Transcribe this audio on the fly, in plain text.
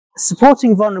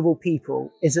Supporting vulnerable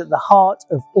people is at the heart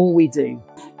of all we do.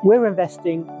 We're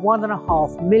investing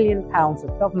 £1.5 million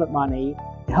of government money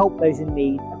to help those in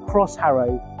need across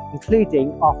Harrow,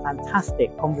 including our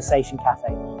fantastic Conversation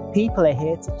Cafe. People are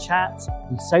here to chat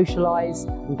and socialise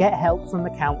and get help from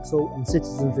the council and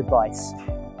citizens' advice.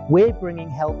 We're bringing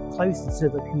help closer to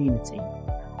the community.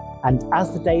 And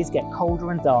as the days get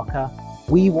colder and darker,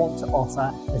 we want to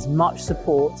offer as much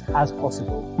support as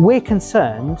possible. We're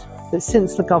concerned that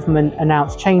since the government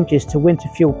announced changes to winter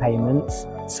fuel payments,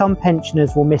 some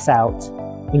pensioners will miss out,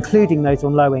 including those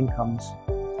on low incomes.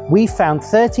 We found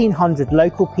 1,300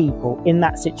 local people in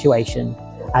that situation,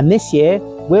 and this year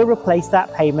we'll replace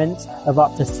that payment of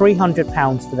up to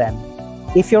 £300 for them.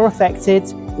 If you're affected,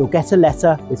 you'll get a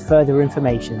letter with further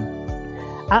information.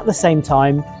 At the same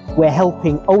time, we're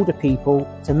helping older people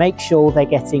to make sure they're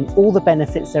getting all the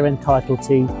benefits they're entitled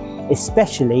to,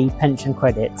 especially pension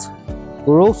credit.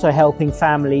 We're also helping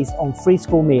families on free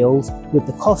school meals with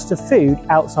the cost of food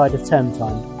outside of term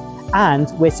time. And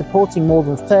we're supporting more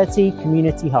than 30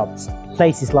 community hubs,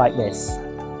 places like this.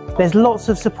 There's lots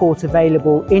of support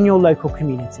available in your local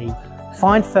community.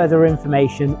 Find further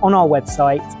information on our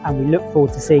website, and we look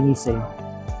forward to seeing you soon.